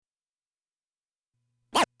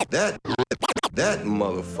That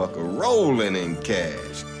motherfucker rolling in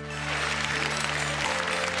cash.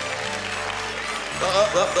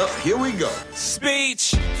 Up, here we go.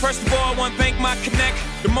 Speech. First of all, I want to thank my connect,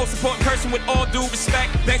 the most important person with all due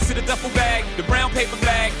respect. Thanks to the duffel bag, the brown paper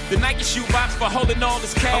bag, the Nike shoe box for holding all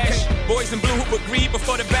this cash. Okay. Boys in blue who agreed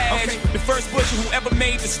before the badge. Okay. The first busher who ever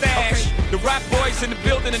made the stash. Okay. The rock boys in the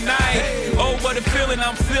building tonight. Hey. Oh, what a feeling,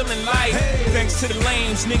 I'm feeling light. Hey. Thanks to the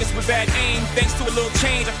lanes, niggas with bad aim. Thanks to a little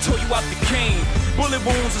change, I tore you out the cane. Bullet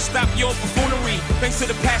wounds will stop your buffoonery. Thanks to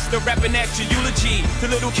the pastor rapping at your eulogy. To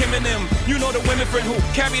little Kim and them, you know the women friend who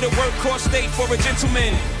carry the workhorse state for a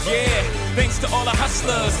gentleman. Yeah, thanks to all the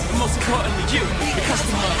hustlers, and most importantly you, the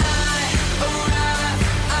customer.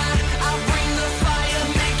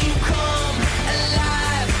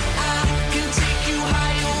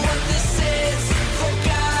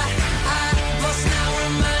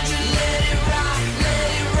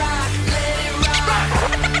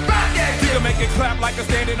 Make it clap like a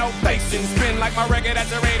standing ovation. Spin like my record at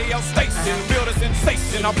the radio station. Feel the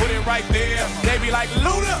sensation, I'll put it right there. They be like,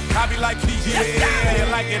 Luda, I be like, yeah,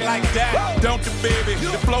 you like it like that, don't you, baby?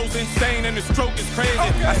 The flow's insane and the stroke is crazy.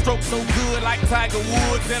 I stroke so good like Tiger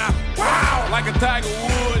Woods, and I wow like a Tiger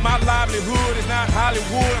Woods. My livelihood is not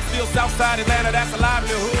Hollywood. I'm still Southside Atlanta, that's a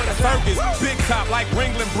livelihood. A circus, big top like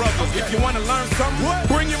Ringling Brothers. If you wanna learn something,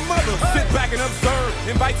 bring your mother. Sit back and observe,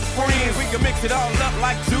 invite your friends. We can mix it all up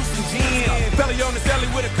like juice and gin. Belly on the celly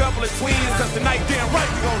with a couple of twins. Cause tonight, damn right,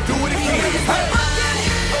 we gon' do it again. Hey.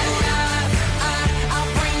 I'll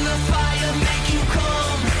bring the fire, make you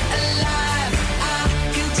come alive. I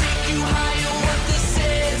can take you higher, what this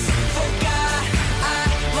is. For God, I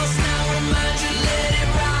must now remind you, let it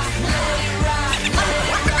rock, let it rock, let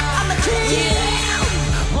it rock. I'm a kid.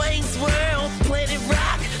 Yeah. Wayne's World, Planet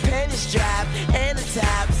Rock, panties drop, and the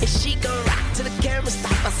top. And she gon' rock to the camera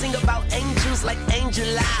stop. I sing about angels like Angel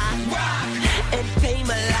Eye. Rock. And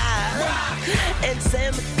Pamela, and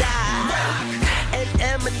Samada, and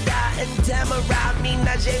Amanda, and Tamara, me,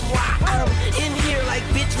 Najee, moi. I'm in here like,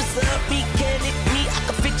 bitch, what's up? Me, can it me? I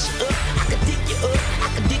can fix you up, I can dig you up, I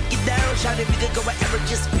can dig you down. Shout if we could go wherever,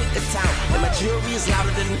 just pick a town. And my jewelry is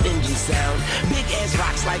louder than an engine sound. Big ass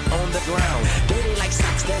rocks like on the ground. Dirty like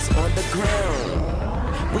socks that's on the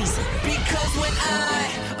ground. We say, because when I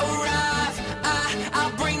arrive,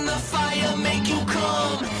 I'll bring the fire, make you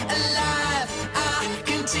come alive.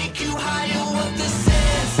 Take you higher, what this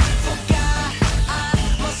is. For God, I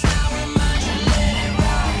must now remind you, let it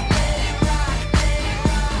rock, let it rock, let it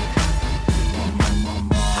rock.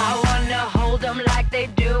 I wanna hold them like they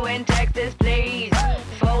do in Texas, please.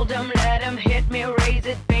 Fold them, let them hit me, raise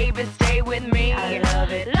it, baby, stay with me. I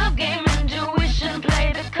love it. Love game, intuition,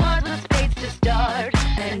 play the cards with spades to start.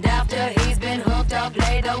 And after he's been hooked, I'll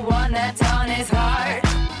play the one that's on his heart.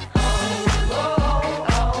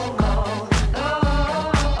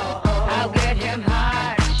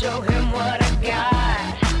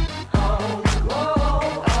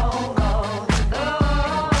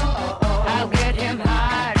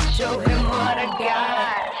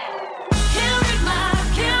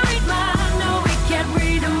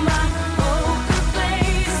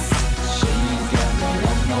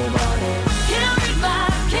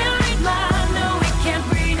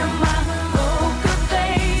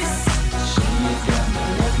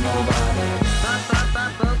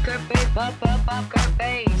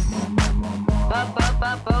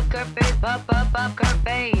 Poker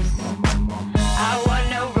face. I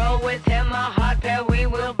wanna roll with him, a hot pair we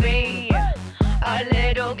will be. A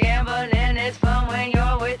little gambling is fun when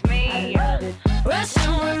you're with me.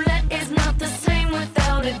 Russian roulette is not the same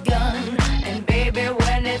without a gun. And baby,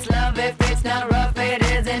 when it's love, if it's not rough, it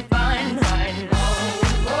isn't fun.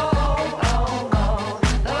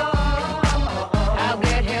 I'll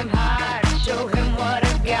get him high, show him what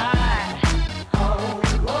I got.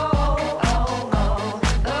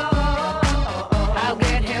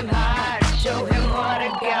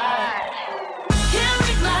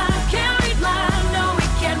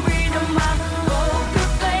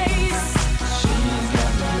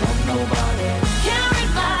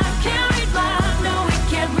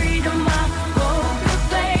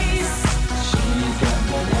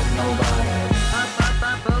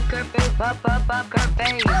 Poker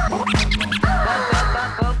face.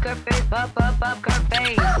 Poker face. Poker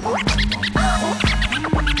face.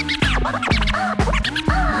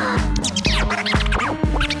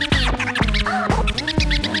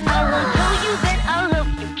 I won't tell you that I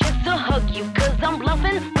love you, kiss or hug you, 'cause I'm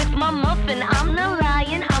bluffing with my muffin. I'm not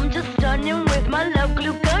lying, I'm just stunning with my love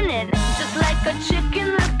glue gunning. Just like a chick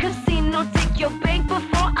in the casino, take your bank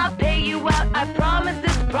before I pay you out. I promise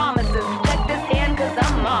this promises. Check this hand, 'cause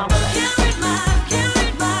I'm marvelous. Can't read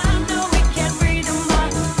my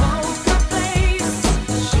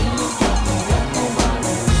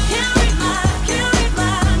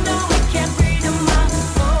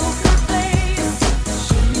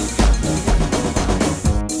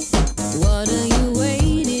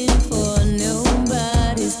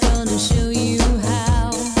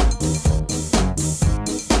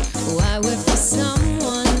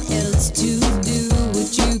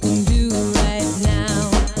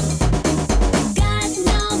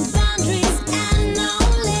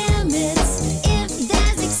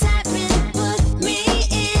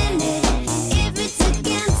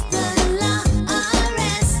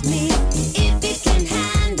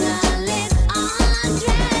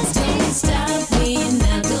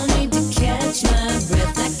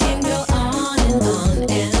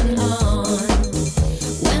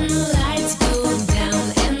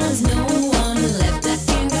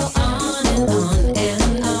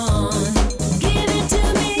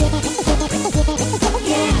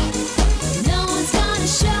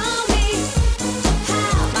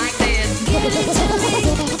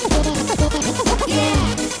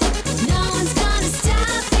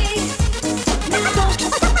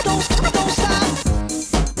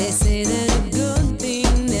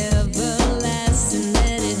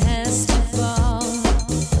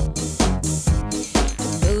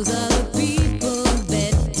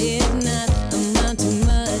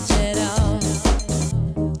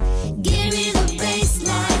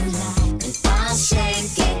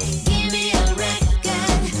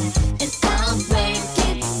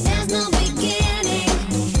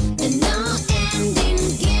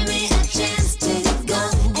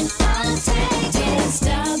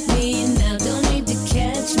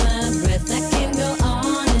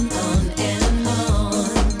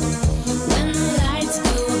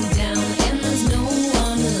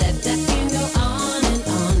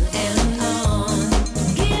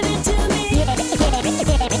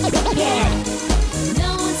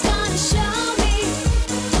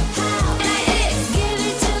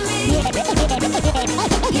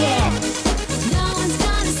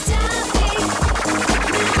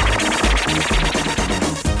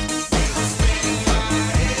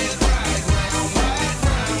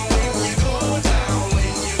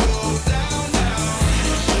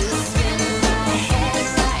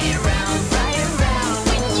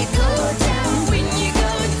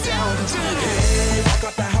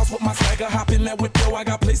in that whip, yo, I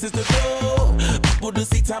got places to go. People to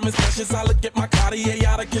see, time is precious. I look at my Cartier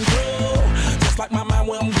out of control. Just like my mind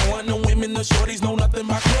where I'm going, the women, the shorties know nothing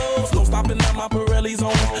but clothes. No stopping at my Pirelli's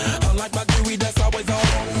on. Unlike my jewelry, that's always on.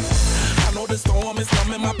 I know the storm is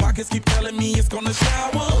coming, my pockets keep telling me it's gonna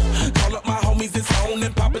shower. Call up my homies, it's on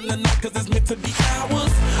and popping the night, cause it's meant to be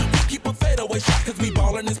ours. We keep a fadeaway shot, cause we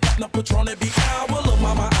ballin' this platinum Patron every hour. Look,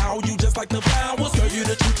 mama, ow, you just like the flowers. Girl, you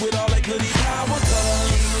the truth with all that goody power.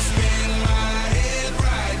 You spin my head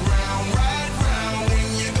right round when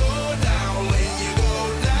you go down, when you go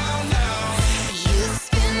down, down. You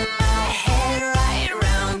spin my head right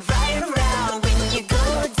round when you go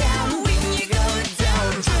down, when you go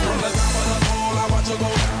down. From the top of the pole, I watch her go.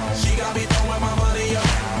 She got me throwing my money up.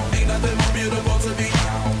 Ain't nothing more beautiful to be.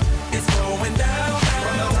 It's going down.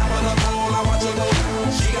 From the top of the pole, I watch her go.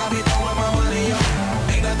 She got me throwing my money up.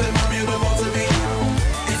 Ain't nothing more beautiful to be.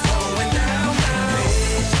 It's going down.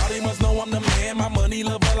 Hey, shawty must know I'm the man. My money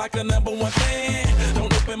lover like a #1 fan.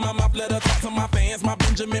 Don't open my mouth, let her talk to my fans. My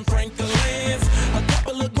Benjamin Franklin's. A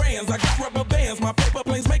couple of grands, I got rubber bands. My paper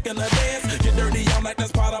planes making a dance. Get dirty, I'm like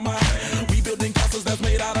that's part of my. We building castles that's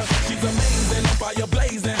made out of. She's amazing, on fire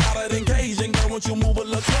blazing, hotter than Cajun. Girl, won't you move a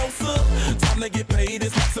little closer? Time to get paid,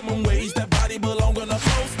 it's maximum wage. That body belong on a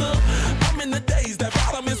poster. I'm in the days, that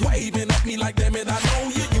bottom is waving at me like, damn it, I know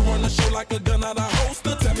you. You run the show like a gun out of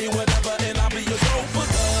holster. Tell me whatever and I'll be your gopher.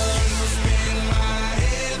 You spin my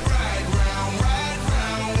head right round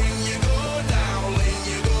when you go down, when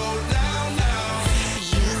you go down, down.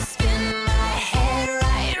 You spin my head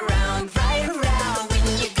right round when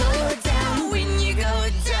you go down, when you go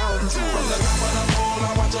down. From the top of the pole,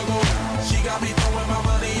 I watch her go. She got me throwing my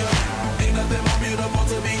money up. Ain't nothing more beautiful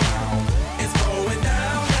to be. It's going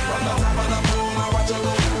down. From the top of the pole, I watch her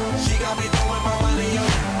go. She got me throwing my money up.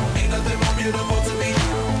 Ain't nothing more beautiful to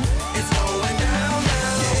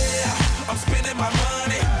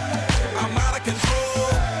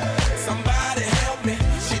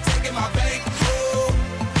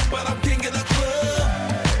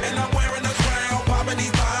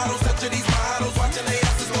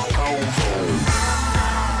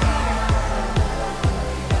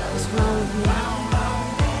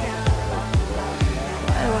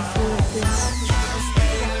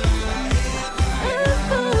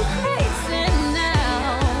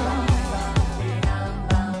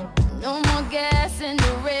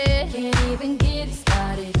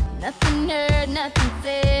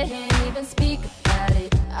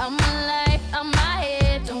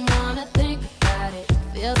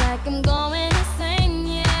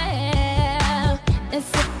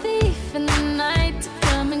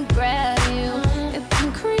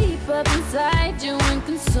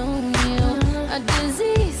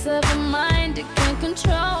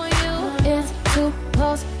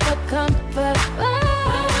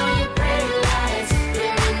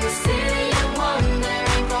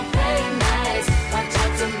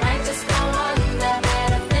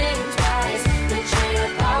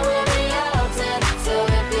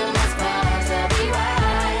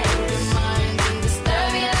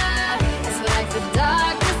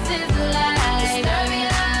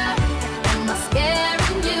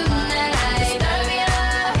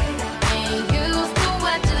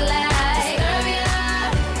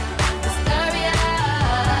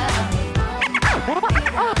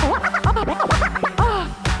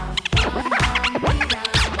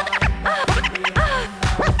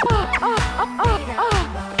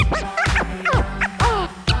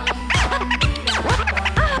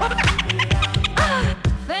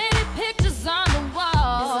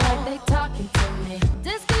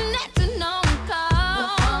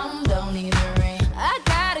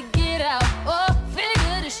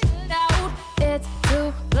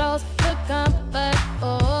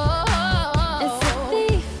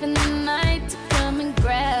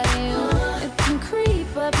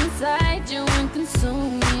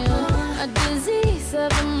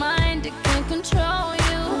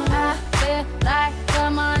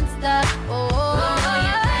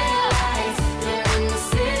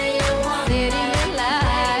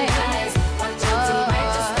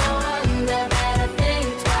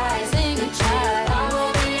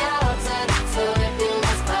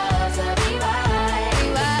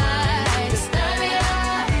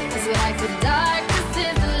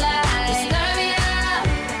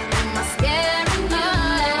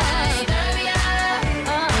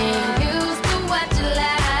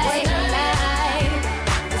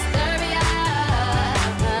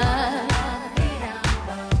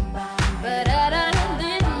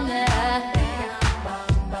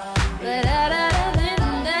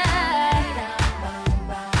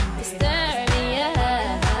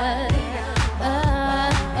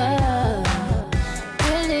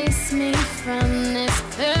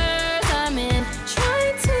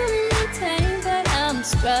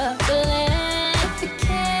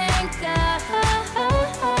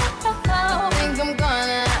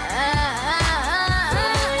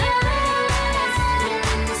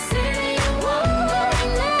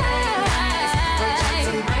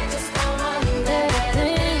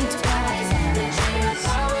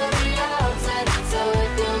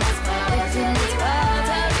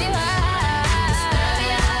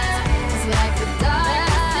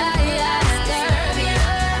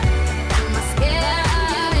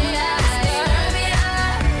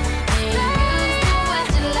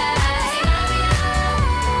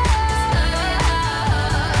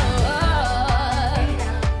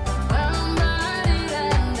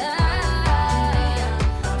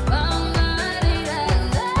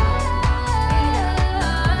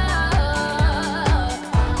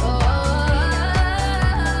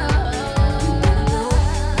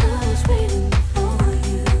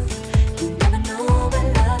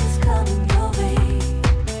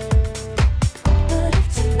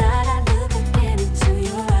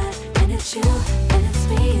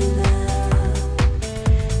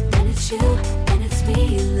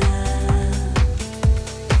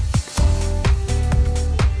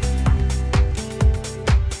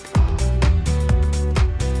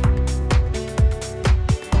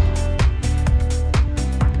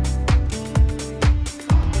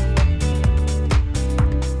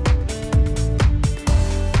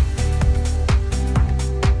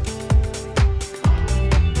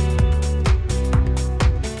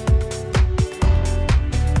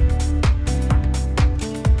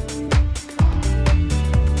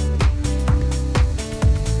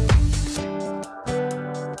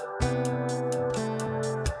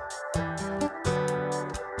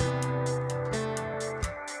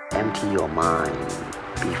empty your mind,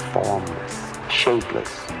 be formless,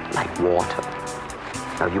 shapeless, like water.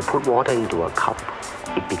 Now you put water into a cup,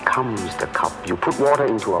 it becomes the cup. You put water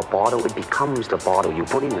into a bottle, it becomes the bottle. You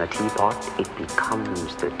put it in a teapot, it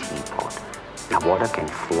becomes the teapot. Now water can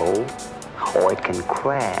flow, or it can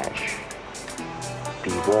crash.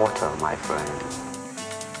 Be water, my friend.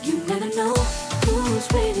 You never know who's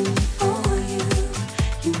waiting for you.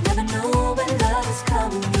 You never know when love is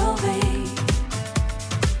coming your way.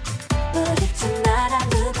 But if tonight I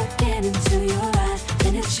look again into your eyes,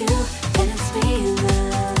 then it's you, then it's me,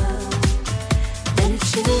 love. Then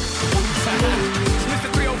it's you, then it's me. Mr.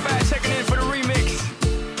 305 checking in for the remix.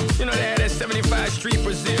 You know they had that 75 Street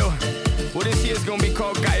Brazil. Well, this year's gonna be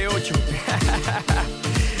called Calle Ocho.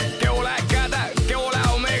 Que hola gata, que hola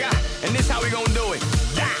omega. And this how we gonna do it.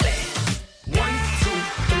 Dale. 1, 2,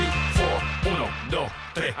 3, 4, 1, 2,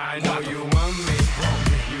 3. I know you want me.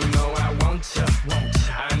 You know I want ya.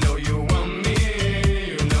 I know you want me.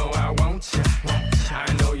 You know I want ya.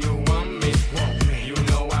 I know you want me. You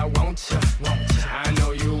know I want ya. I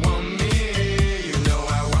know you want me. You know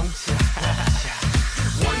I want ya.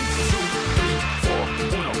 1, 2, 3, 4,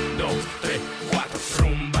 1, 2, 3, 4.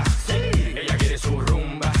 Rumba, sí. Ella quiere su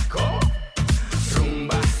rumba. ¿Cómo?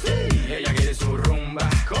 Rumba, sí. Ella quiere su rumba.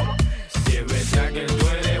 ¿Cómo? Si es verdad que tú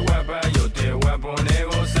eres guapa, yo te voy a poner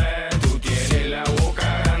gozar. Tú tienes la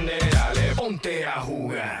boca grande, dale, ponte a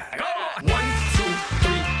jugar. 1, 2,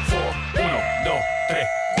 3, 4, 1, 2, 3,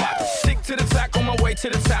 4. Stick to the top, on my way to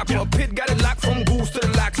the top. A pit got it locked from goose to the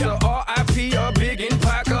locks. R.I.P. a big in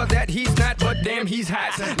Parker that he's not, but damn he's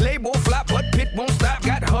hot. Label flop, but Pit won't stop.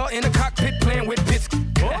 Got her in the cockpit playing with bits.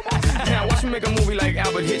 Now watch me make a movie like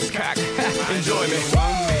Albert Hitchcock. Enjoy me.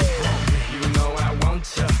 You know I want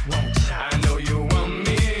ya. I know you want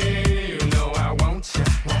me. You know I want ya.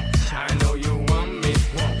 I know you want me.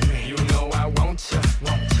 You know I want ya.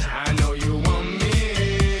 I know you want me.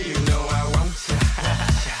 You know I want ya.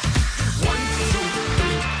 1, 2,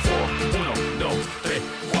 3, 4, 1, 2, 3,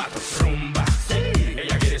 4. Rumba, sí.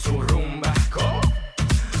 Ella quiere su rumba. ¿Cómo?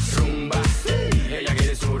 Rumba, sí. Ella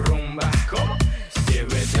quiere su rumba. ¿Cómo? Si es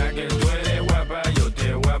verdad que tú eres guapa, yo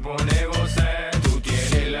te voy a poner gozar. Tú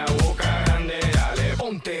tienes la boca grande, dale,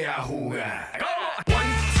 ponte a jugar. 1,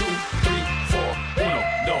 2, 3, 4, 1,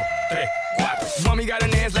 2, 3, 4. Mommy got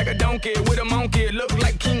an ass like a donkey with a monkey, look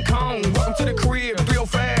like King Kong. Welcome to the crib,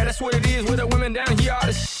 305, that's what it is with the women down here. All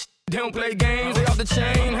the they don't play games, they off the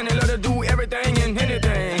chain, and they love to do everything and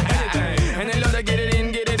anything. And they love to get it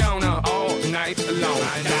in, get it on all night long.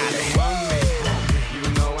 I know you want me, you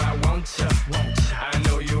know I want ya. I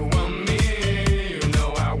know you want me, you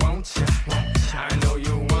know I want ya. I know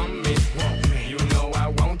you want me, you know I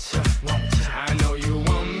want ya. I know you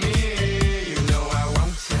want me, you know I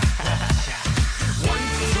want ya. 1,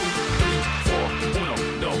 2, 3, 4,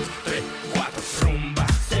 1, 2, 3, 4. Rumba,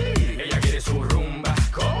 sí, ella quiere su rumba.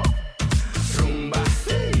 ¿Cómo? Rumba,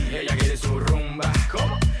 sí, ella quiere su rumba.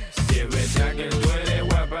 ¿Cómo?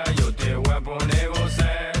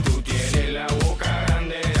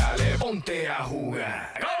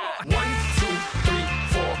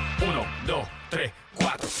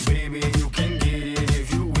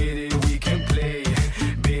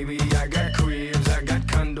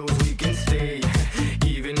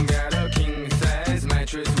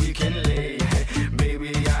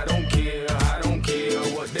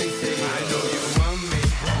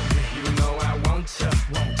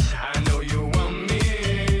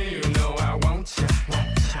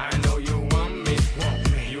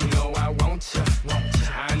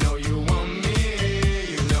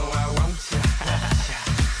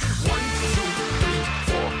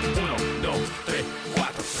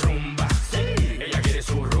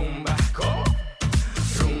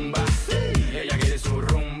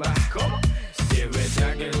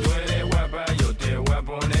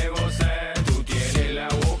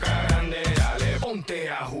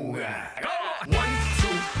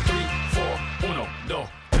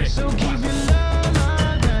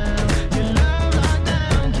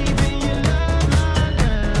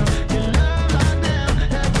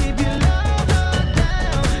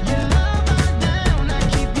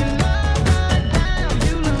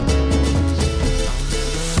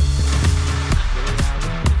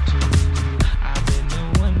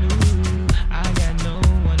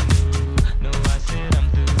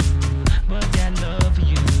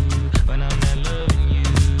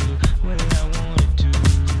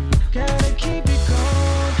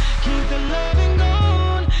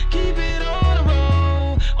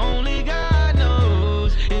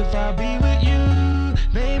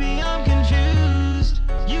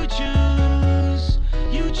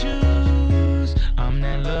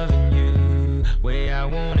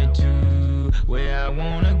 where I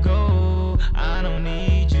wanna go. I don't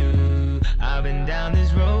need you. I've been down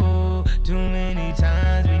this road too many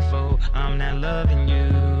times before. I'm not loving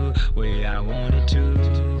you where I wanted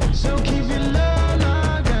to. So keep your love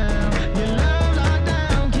locked down, your love locked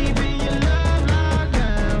down, keeping your love locked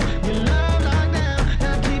down, your love locked down.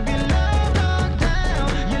 Now keep your love locked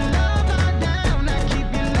down, your love locked down. Now keep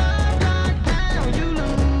your love locked down. You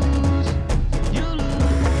lose, you lose, you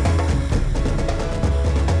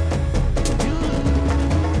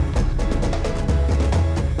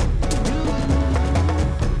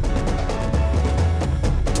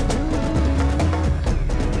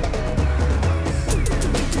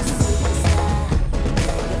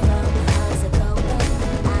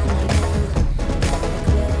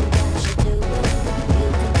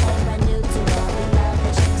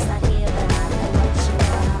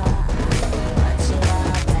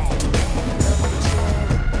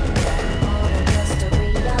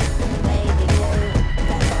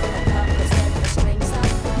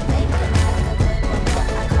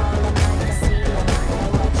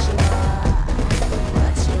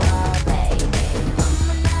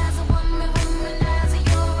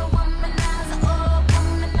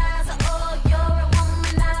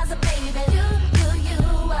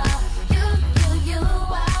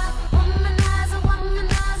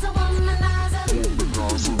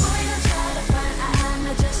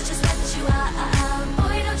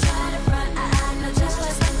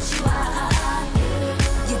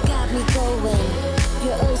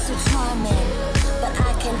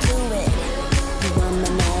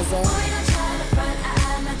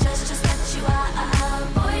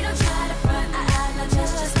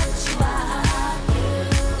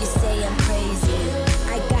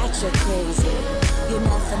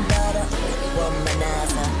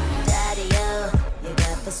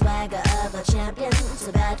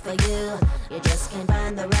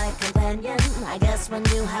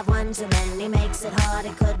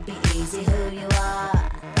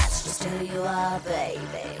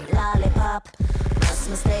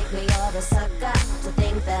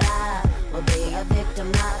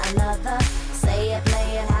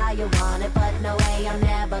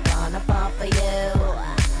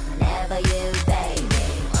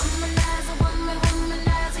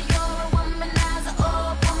shake,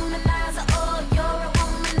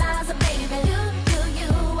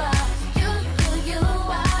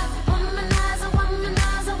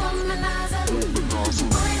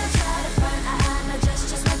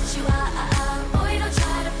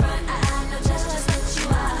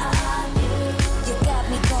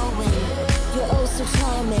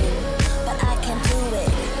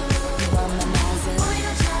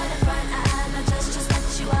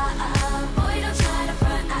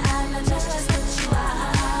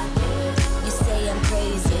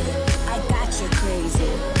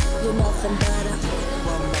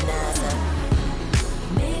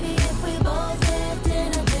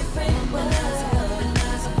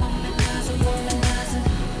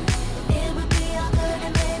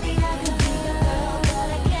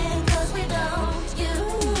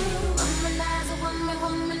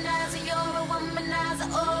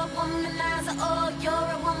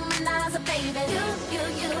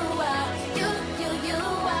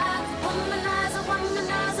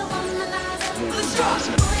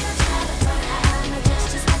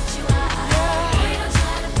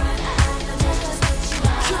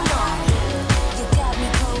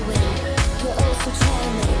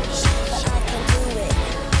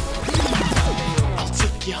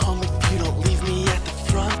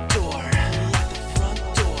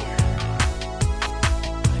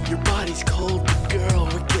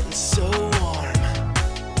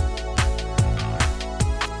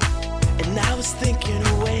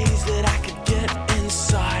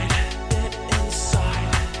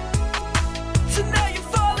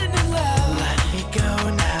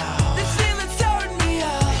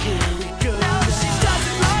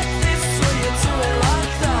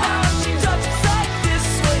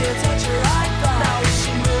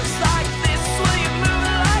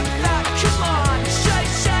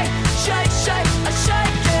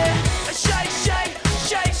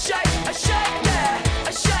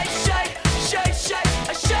 shake, shake, shake, shake,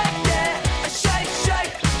 shake, shake,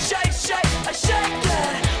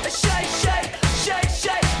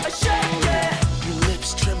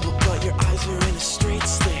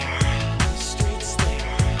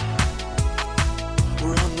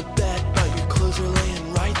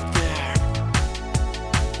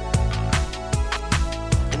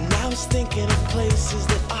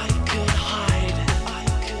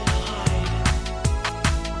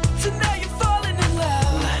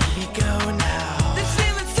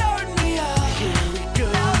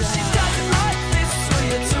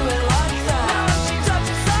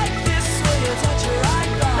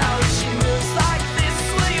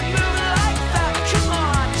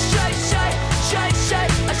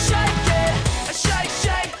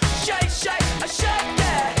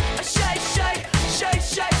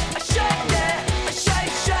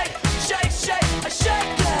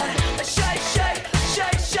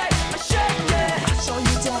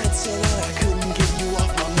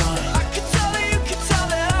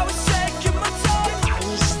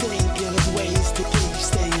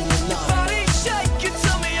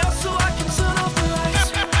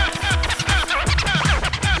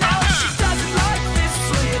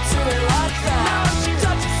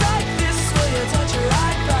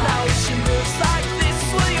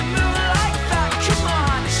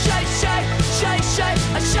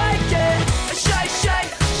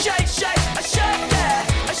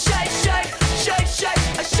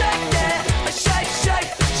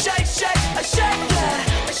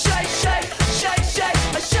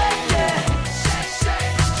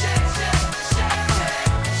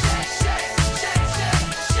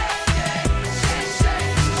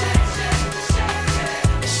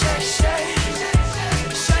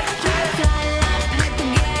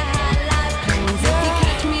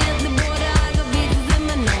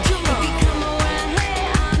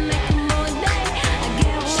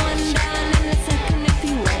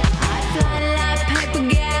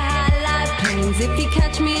 If you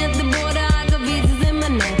catch me at the border, I got visas in my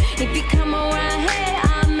name. If you come around here,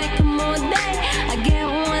 I'll make them all day. I get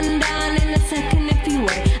one down in a second if you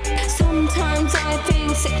wait. Sometimes I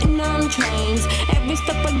think sitting on trains. Every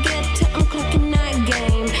stop I get to, I'm clocking that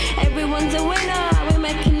game. Everyone's a winner, we're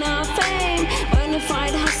making our fame.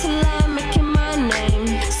 Bonafide hustler, making my name.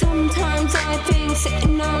 Sometimes I think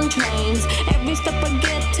sitting on trains. Every stop I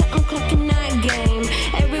get to, I'm clocking that game.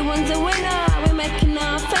 Everyone's a winner, we're making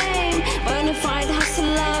our fame. Bonafide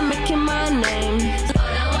hustler, making my name.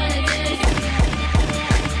 All I wanna do is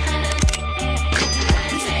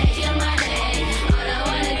take your money. All I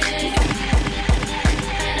wanna do is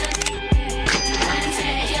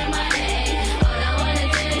take your money.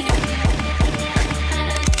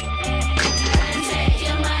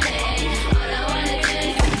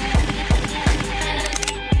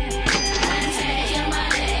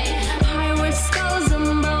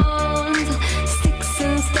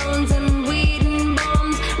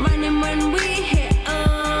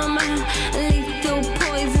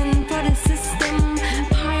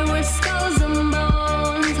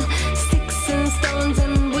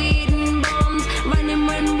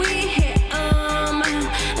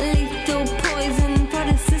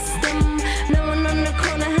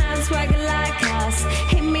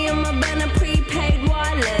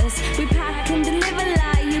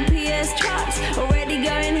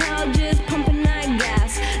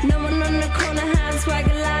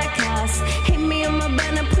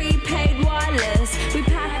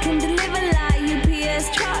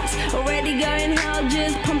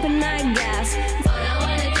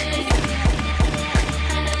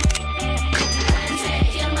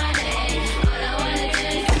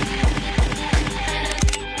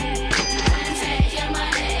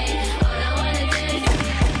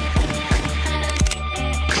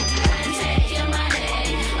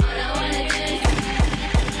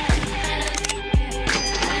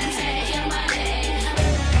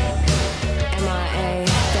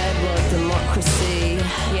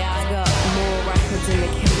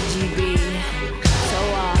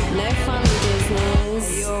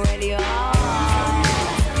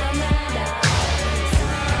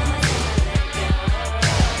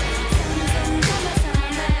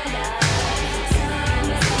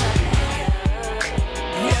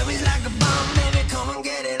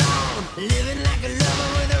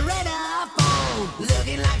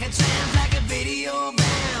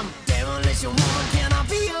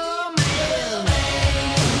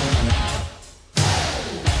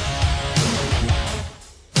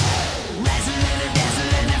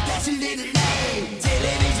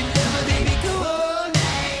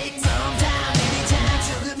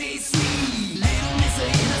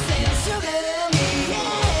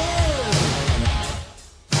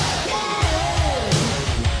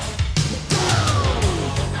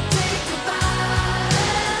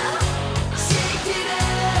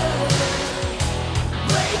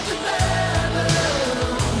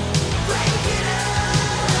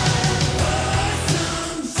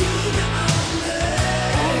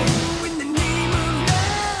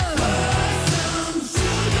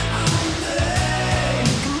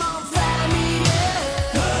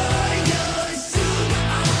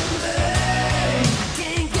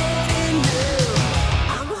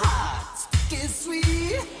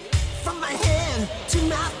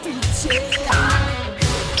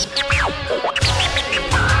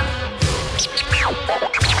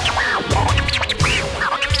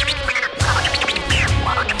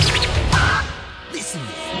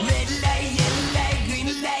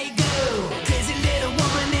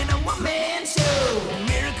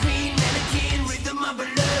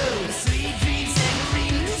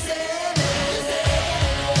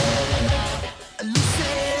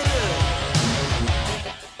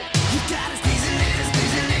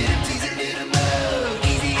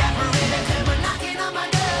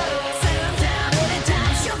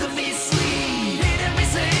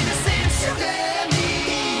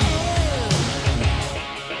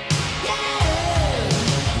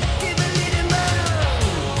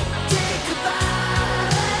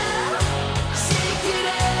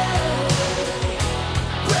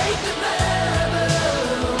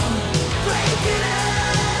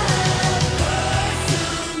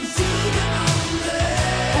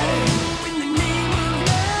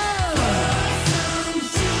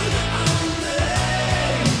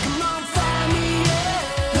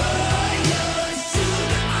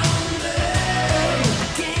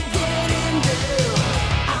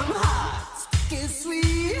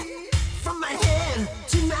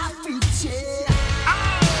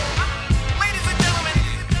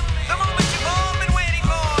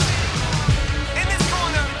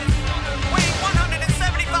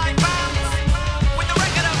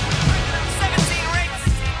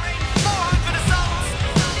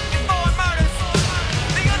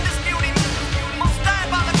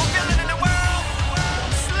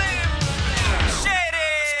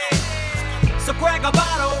 crack a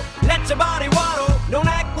bottle, let your body waddle. Don't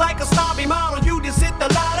act like a snobby model, you just hit the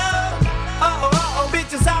lotto.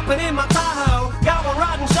 Bitches hopping in my Tahoe. Got one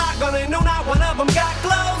riding shotgun and no, not one of them got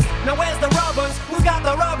clothes. Now where's the rubbers? Who got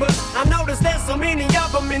the rubbers? I noticed there's so many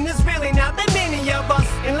of them, and there's really not that many of us.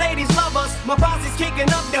 And ladies love us, my posse's kicking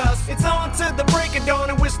up dust. It's on to the break of dawn,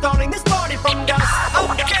 and we're starting this party from dusk.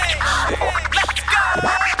 Okay, let's go.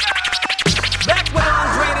 Back when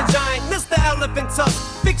Andre the Giant, Mr. Elephant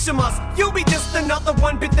Tusk, fiction must, you be just another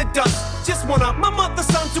one bit the dust. Just one of my mother's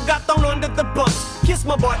sons who got thrown under the bus. Kiss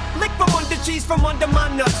my butt, lick from under cheese from under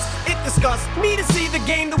my nuts. It disgusts me to see the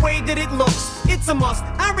game the way that it looks. It's a must,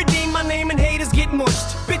 I redeem my name and haters get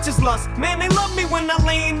mushed. Bitches lust, man they love me when I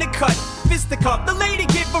lay in the cut. Fisticuff, the lady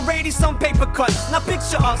give a lady some paper cuts. Now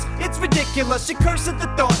picture us, it's ridiculous, you curse at the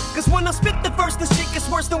thought. Cause when I spit the verse, the shit gets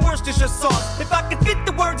worse than worse, just your sauce. If I could fit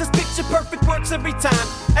the words, this picture perfect works every time.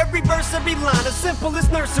 Every verse, every line, as simple as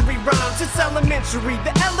nursery rhymes. It's elementary,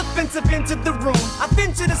 the elephants have entered the room. I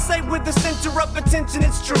venture to say with the center of attention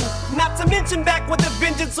it's true. Not to mention back with a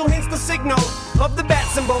vengeance, so hence the signal of the bat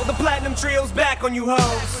symbol. The platinum trio's back on you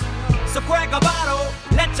hoes. So crack a bottle,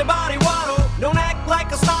 let your body waddle. Don't act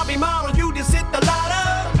like a snobby model, you just hit the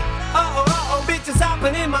lotto. Bitches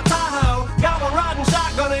hopping in my Tahoe. Got one riding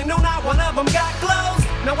shotgun and no, not one of them got clothes.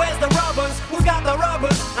 Now where's the rubbers? Who got the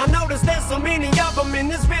rubbers? I noticed there's so many of them,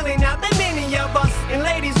 and there's really not that many of us. And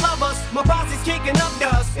ladies love us, my posse's kicking up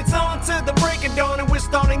dust. It's on to the break of dawn, and we're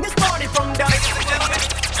starting this party from dusk. Ladies and gentlemen,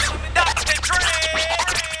 Dr. Dre.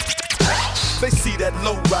 They see that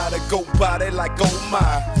low rider go by, they like, oh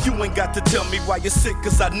my. You ain't got to tell me why you're sick,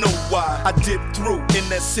 cause I know why. I dipped through in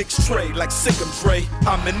that 6 tray like Sick'em Dre.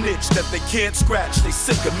 I'm an itch that they can't scratch, they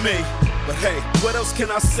sick of me. But hey, what else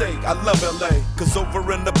can I say? I love LA, cause over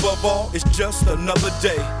and above all, it's just another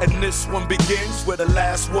day. And this one begins where the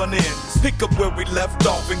last one ends. Pick up where we left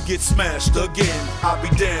off and get smashed again. I'll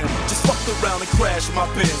be damned, just fucked around and crashed my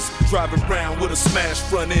Benz. Driving around with a smashed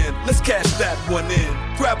front end. Let's cash that one in.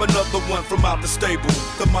 Grab another one from out the stable.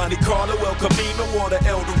 The Monte Carlo, El Camino, or the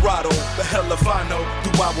El Dorado. The hell if I know.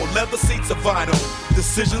 Do I want leather seats or vinyl?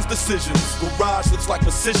 Decisions. Garage looks like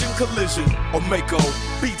precision collision. Or Mako.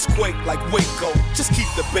 Beats quake like Waco. Just keep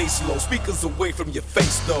the bass low. Speakers away from your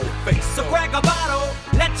face though. So crack a bottle,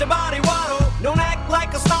 let your body waddle. Don't act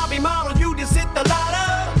like a snobby model, you just hit the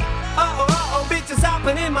lotto. Bitches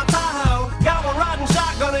hopping in my Tahoe. Got one riding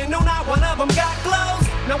shotgun and no, not one of them got clothes.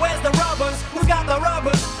 Now where's the rubbers? Who got the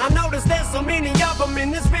rubbers? I noticed there's so many of them,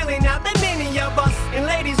 and there's really not that many of us. And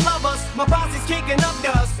ladies love us, my posse's kicking up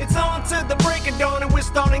dust. It's on to the break of dawn, and we're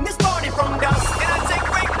starting this party from dusk. And I take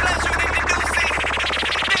great pleasure in introducing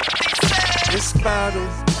 50 Cent. It's bottle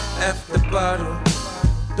after bottle.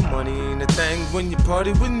 The money ain't a thing when you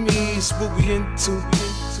party with me. It's what we into.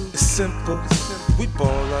 It's simple. We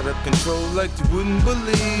ball out of control like you wouldn't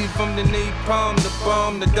believe. I'm the napalm, the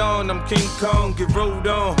bomb, the dawn. I'm King Kong, get rolled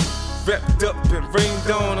on. Wrapped up and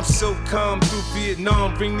rained on. I'm so calm through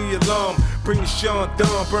Vietnam. Bring the alarm, bring the Sean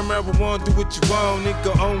Dawn. Burn marijuana, do what you want.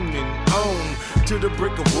 Nigga on and on. To the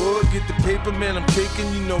brick of wood, get the paper, man, I'm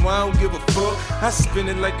caking. You know I don't give a fuck. I spin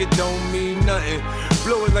it like it don't mean nothing.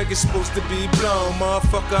 Blow it like it's supposed to be blown.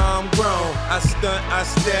 Motherfucker, I'm grown. I stunt, I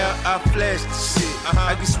style, I flash the shit.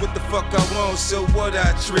 I guess what the fuck I want, so what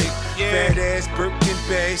I trick. Fat ass, Birkin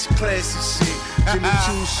bags, classy shit. Jimmy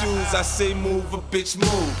Choo shoes, I say move, a bitch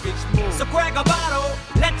move. So crack a bottle,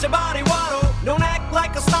 let your body waddle. Don't act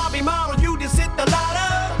like a snobby model, you just hit the lotto.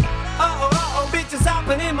 Bitches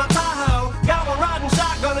hopping in my Tahoe. Got one riding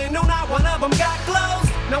shotgun and no, not one of them got clothes.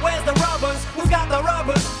 Now where's the rubbers? Who got the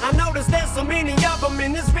rubbers? I noticed there's so many of them,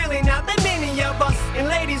 and there's really not that many of us. And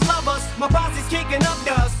ladies love us, my posse's kicking up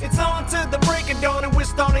dust. It's on to the break of dawn, and we're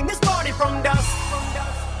starting this party from dusk.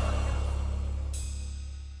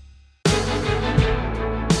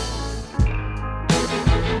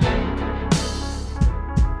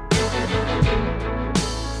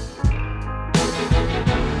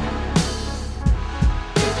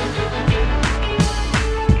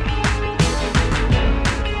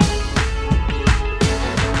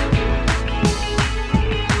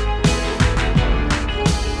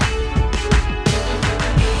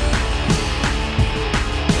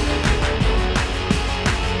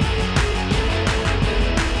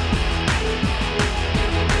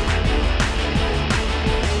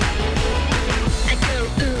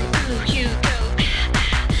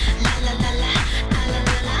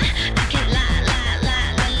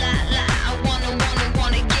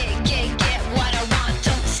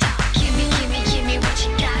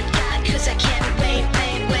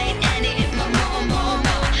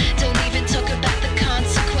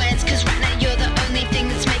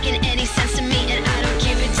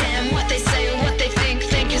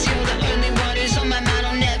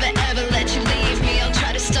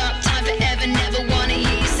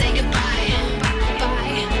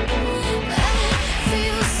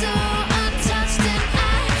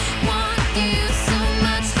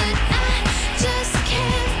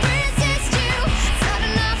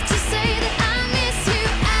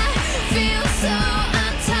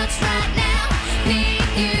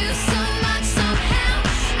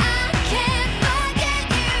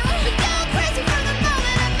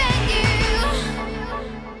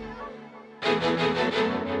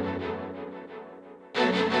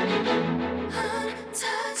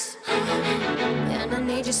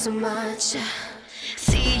 much.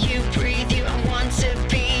 See you, breathe you, I want to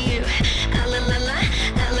be you. Ah la la la,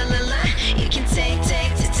 ah la la la. You can take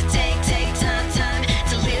time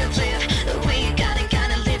to live the way you gotta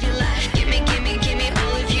live your life. Give me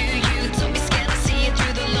all of you. Don't be scared to see it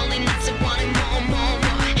through the loneliness of wanting more.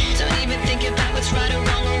 Don't even think about what's right or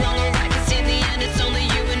wrong or right. 'Cause in the end, it's only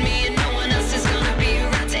you and me, and no one else is gonna be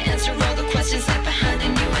around to answer all the questions left behind.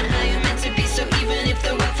 And you and I are meant to be. So even if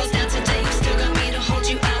the world falls down today, you still got me to hold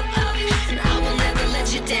you up, and I will never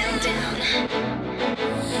let you down.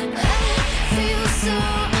 I feel so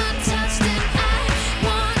untouched, and I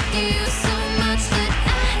want you so much that I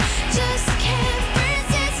just can't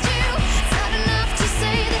resist you. It's not enough to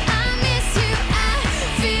say that I miss you. I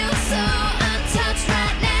feel so untouched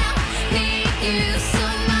right now. Need you so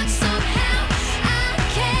much somehow. I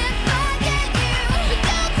can't forget you. We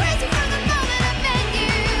go crazy from the moment I met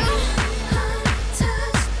you.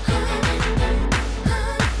 Untouched,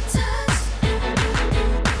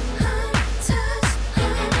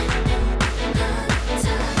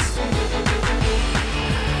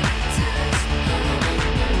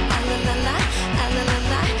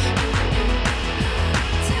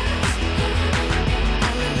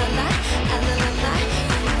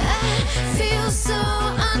 feel so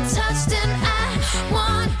untouched, and I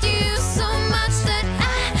want you so much that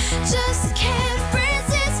I just can't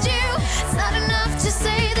resist you. It's not enough to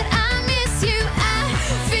say that I miss you. I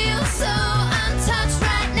feel so untouched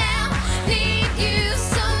right now. Need you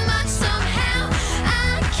so much somehow. I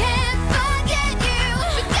can't forget you.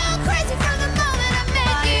 We go crazy from the moment I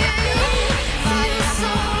met you. Feel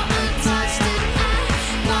so untouched, and I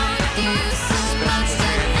want you so much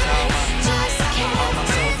that I just can't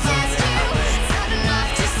resist you. It's not enough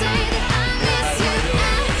to say that I miss you. I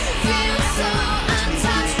feel so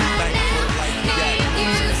untouched right now. Need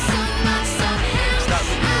you so much somehow. I can't forget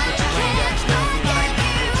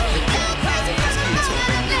you. We go crazy from the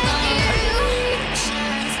moment I met you.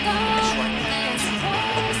 Shines gold, there's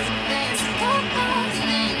hope, there's hope, and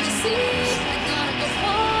then you see we're gonna go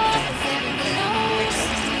forward. Everyone knows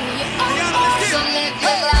who you are. So live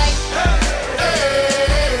your life.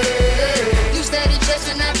 You steady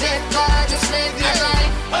chasing that paper, just live your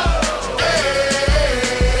life.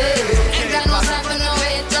 Ain't got no time for no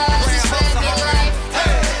haters, just live your life.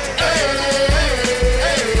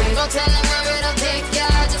 Go tell them where it'll take ya,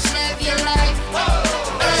 just live your life.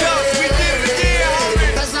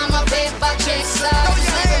 'Cause I'm a paper chaser,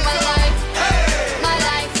 just living my life. My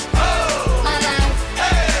life, my life,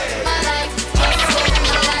 my life, just living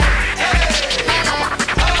my life. My life,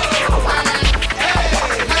 my life,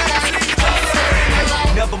 my life, just living my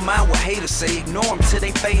life. Never mind what haters say, ignore them till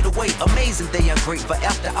they fade away. Amazing they ungrateful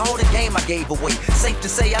after all the game I gave away. Safe to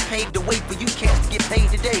say I paved the way for you cats to get paid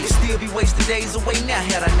today. Still be wasting days away now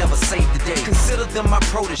had I never saved the day. Consider them my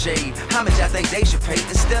protege, homage I think they should pay.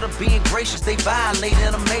 Instead of being gracious, they violate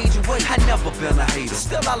in a major way. I never been a hater,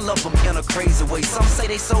 still I love them in a crazy way. Some say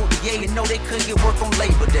they sold the yay and know they couldn't get work on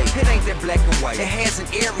Labor Day. It ain't that black and white, it has an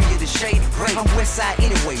area that's shady gray. I'm west side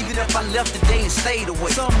anyway, even if I left today and stayed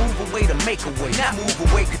away. Some move away to make a way, not move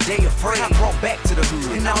away cause they afraid. I brought back to the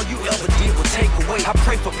hood, and all you ever did was take away. I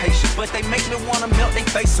pray for patience, but they make me wanna melt they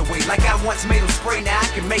face away. Like I once made them spray, now I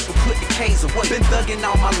can make them put the K's away. Been thugging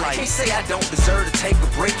all my life, can't say I don't deserve to take a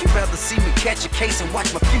break. You'd rather see me catch a case and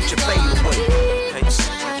watch my future fade away. Okay. That's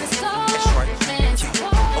right.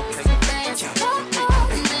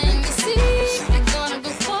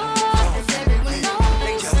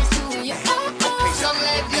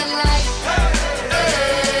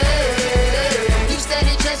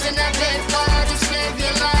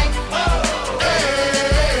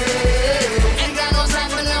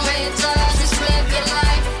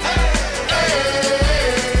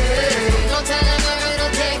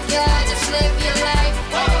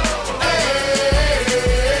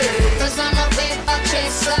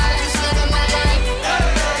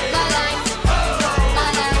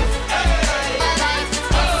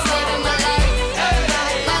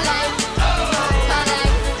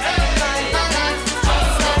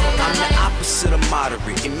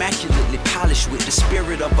 Immaculately polished with the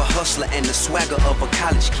spirit of a hustler and the swagger of a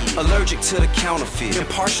college kid. Allergic to the counterfeit,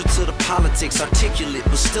 impartial to the politics, articulate,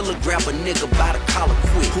 but still a grab a nigga by the collar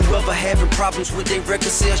quick. Whoever having problems with their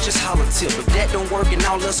record sales, just holler tip. If that don't work and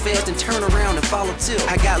all else fails, then turn around and follow tip.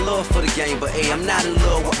 I got love for the game, but hey, I'm not in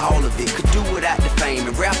love with all of it. Could do without the fame,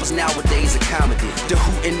 and rappers nowadays are comedy. The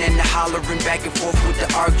hooting and the hollering, back and forth with the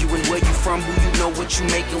arguing. Where you from, who you know, what you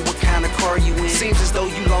making, what kind of car you in. Seems as though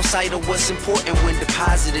you lost lost sight of what's important when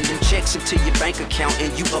depositing them checks into your bank account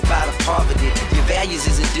and you up out of poverty. Your values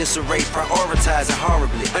is in disarray, prioritizing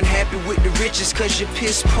horribly. Unhappy with the riches cause you're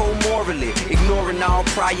piss poor morally. Ignoring all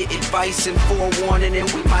prior advice and forewarning, and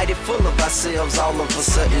we mighty full of ourselves all of a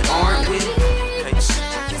sudden, aren't we?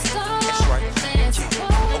 That's right.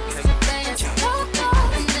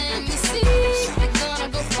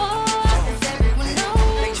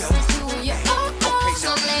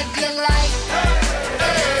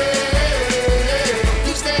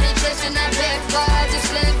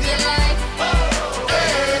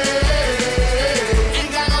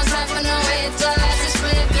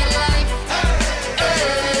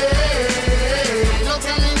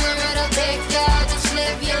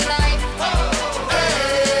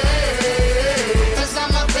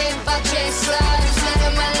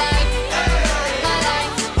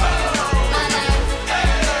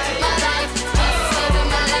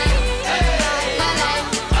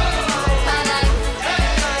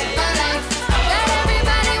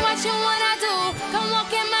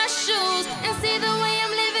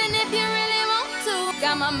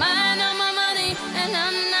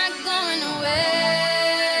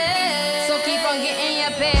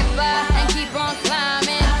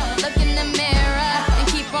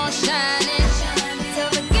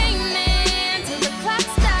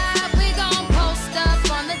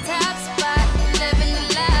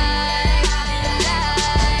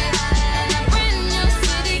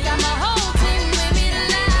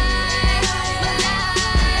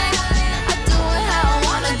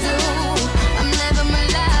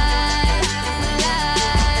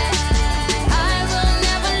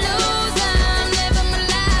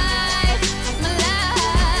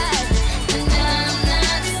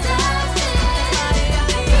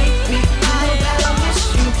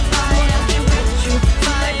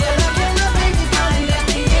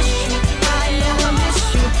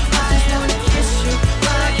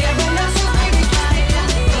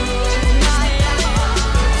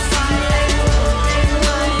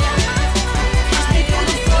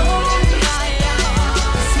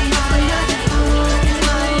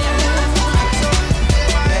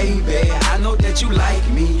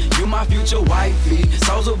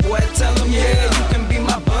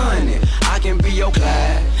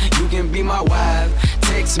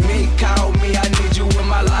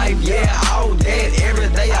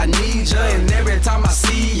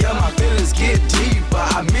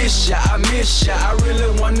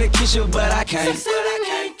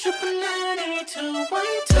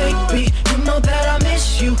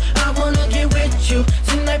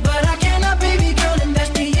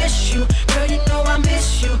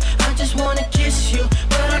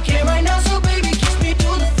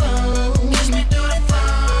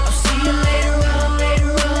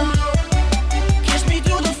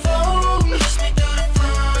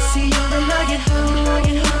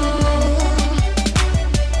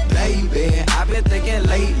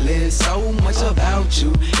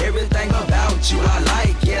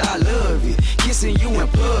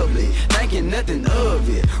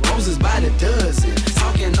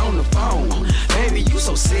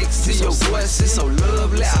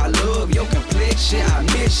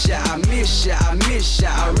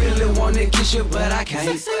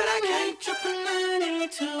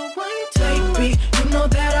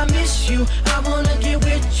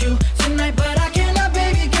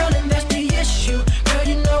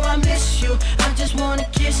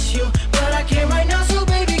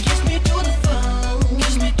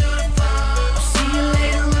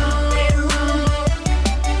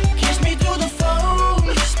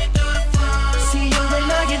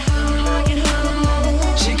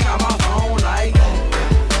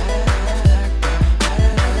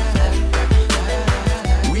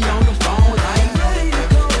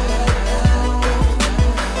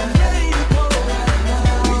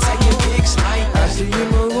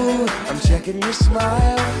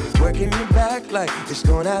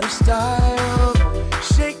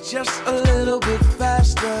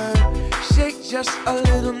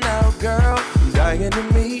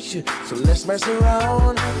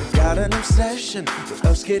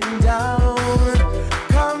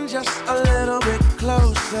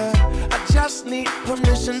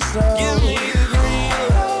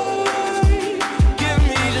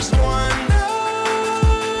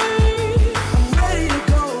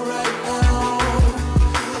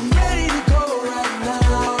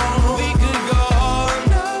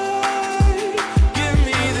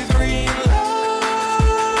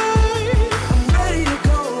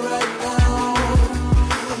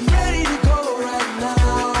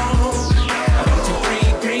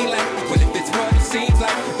 Seems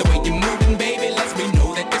like the way you're moving, baby, lets me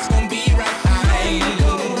know that it's gonna be right.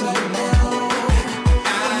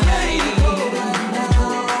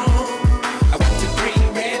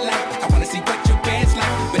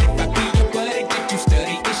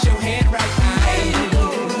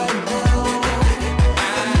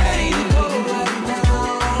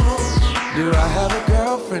 have a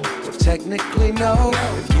girlfriend, well technically no.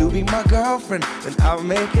 If you be my girlfriend, then I'll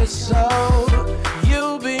make it so.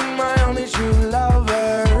 You'll be my only true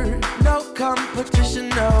lover. No competition,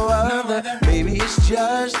 no other. Maybe it's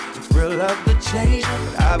just the thrill of the chase,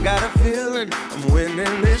 but I've got a feeling I'm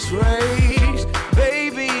winning this race.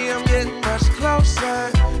 Baby, I'm getting much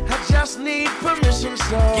closer. I just need permission,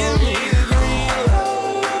 so give me the green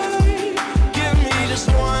light. Give me just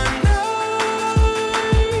one night.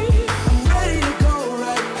 I'm ready to go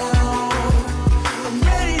right now. I'm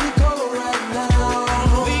ready to go right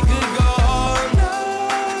now. We could go all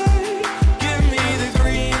night. Give me the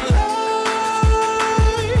green light.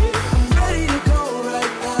 I'm ready to go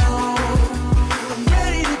right now. I'm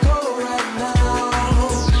ready to go right now.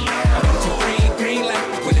 I want you green light.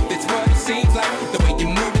 Well, if it's what it seems like, the way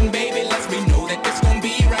you're moving, baby, lets me know that it's gonna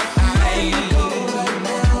be right.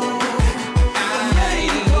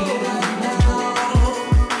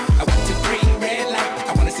 I want your green red light. I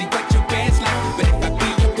wanna see what your band's like. But if I be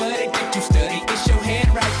your buddy, did you study? Is your head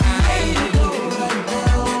right?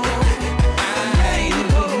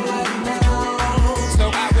 So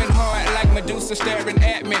I went hard like Medusa staring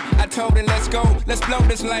at me. I told her, let's go, let's blow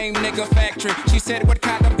this lame nigga factory. She said, what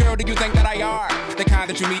kind of girl do you think that I are? The kind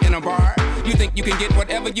that you meet in a bar? You think you can get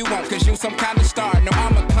whatever you want, cause you some kind of star. No,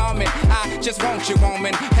 I'm a comment, I just want you,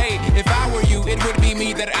 woman. Hey, if I were you, it would be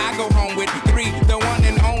me that I go home with. 3, the one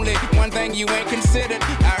and only. One thing you ain't considered,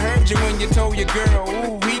 I heard you when you told your girl,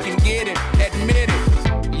 ooh, we can get it. Admit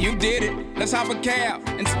it, you did it. Let's hop a cab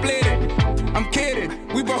and split it. I'm kidding,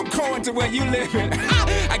 we both going to where you living.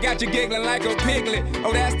 I got you giggling like a piglet.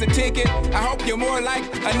 Oh, that's the ticket. I hope you're more like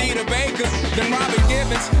Anita Baker than Robin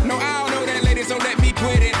Gibbons. No, I don't know that lady, so let me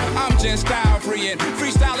quit it. I'm just style free and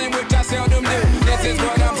freestyling, which I seldom do. This is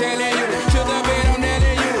what I'm telling you. To the bed, I'm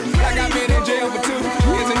telling you. Like I've been in jail for 2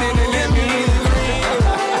 years and then they let me in.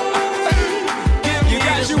 You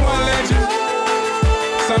got you one legend.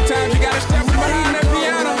 Sometimes you gotta step from behind that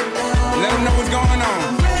piano. Let them know what's going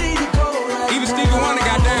on. Even Stevie Wonder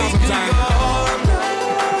got down sometimes.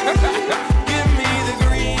 Give me the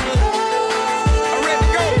green light. I'm ready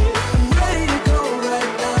to go. I'm ready to go right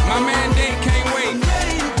now. My man Dink can't wait. I'm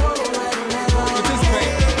ready to go right now.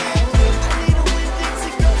 Participate.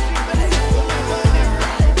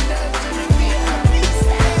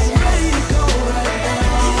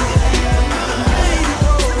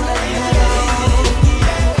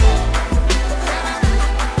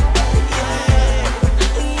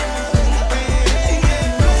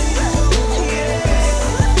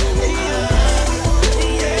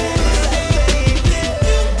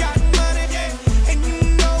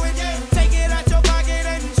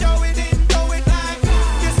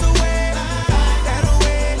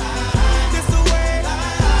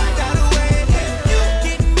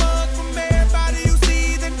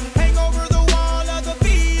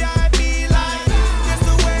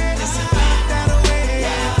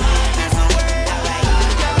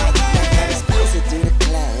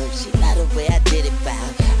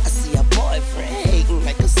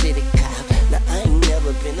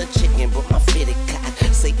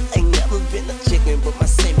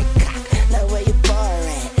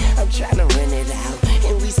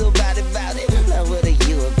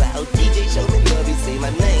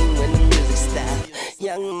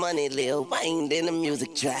 Lil Wayne, then the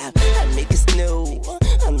music drop. I make it snow,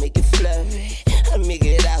 I make it flurry, I make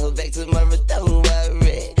it out back tomorrow, don't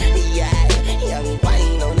worry. Yeah, Young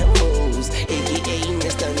Wayne on the moves, aka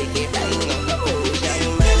Mr. Make It Rain on the moves.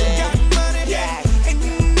 Young money, yeah, and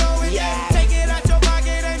you know it. Yeah. Take it out your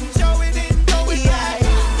pocket and show it and throw it back.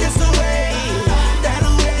 It's the way, that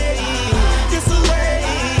way, it's the way,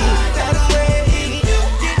 that way. You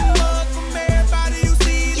get mugged from everybody you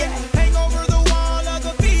see. Yeah. Hang over the wall of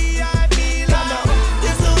the VIP line.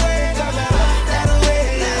 It's the way, that way,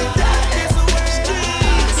 it's the way.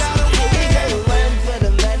 Streets, one for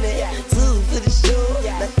the money, 2 for the show.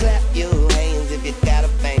 Now clap your hands if you got a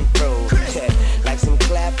bankroll.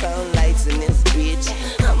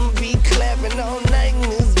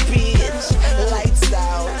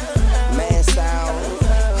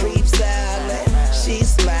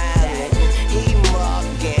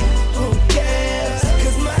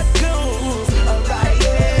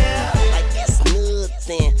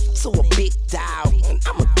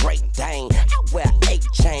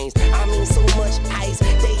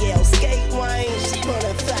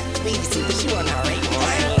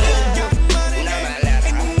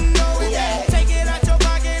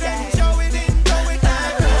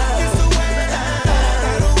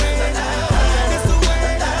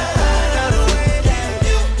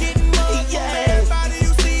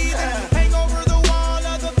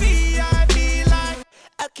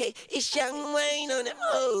 Okay, it's Young Wayne on them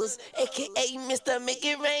hoes, aka Mr. Make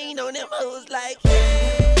It Rain on them hoes. Like,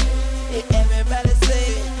 hey, everybody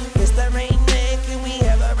say, Mr. Rain Man, can we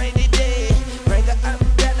have a rainy day? Bring an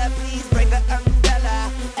umbrella, please bring an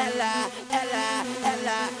umbrella. Ella, Ella,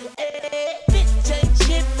 Ella. Hey, bitch ain't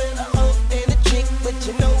shit but a hoe and a trick, but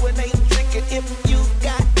you know it ain't tricking if you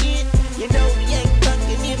got it. You know we ain't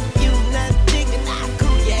fucking if you not digging. I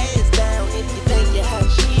cool your ass down if you think you hot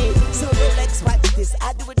shit. So relax, watch this.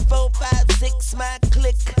 I do it 4, 5, 6, my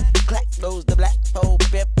click. Clack goes the black pole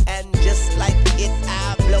pip, and just like it,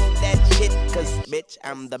 I blow that shit. Cause bitch,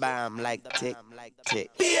 I'm the bomb like tick,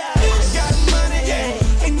 tick. Yeah, got money,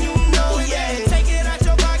 yeah, and you know it, yeah. Take it out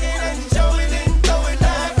your pocket and show it and throw it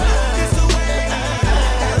like this the way,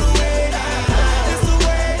 that the way, this the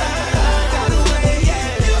way, that the way, yeah.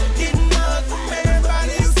 Getting mugged from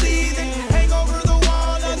everybody you see, then hang over the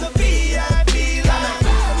wall on the VIP like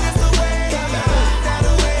this the way, that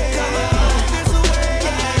the way, this the way,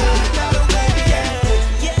 that the way, yeah.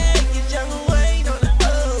 Yeah, you Young Wayne on the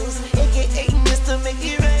O's, aka Mr. Make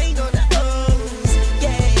It Rain on the O's.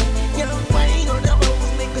 Yeah, Young Wayne on the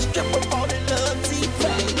O's, make a strip of all the love,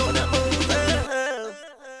 T-Pain on the O's.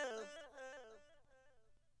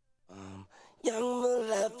 Young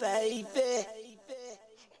Mula, baby.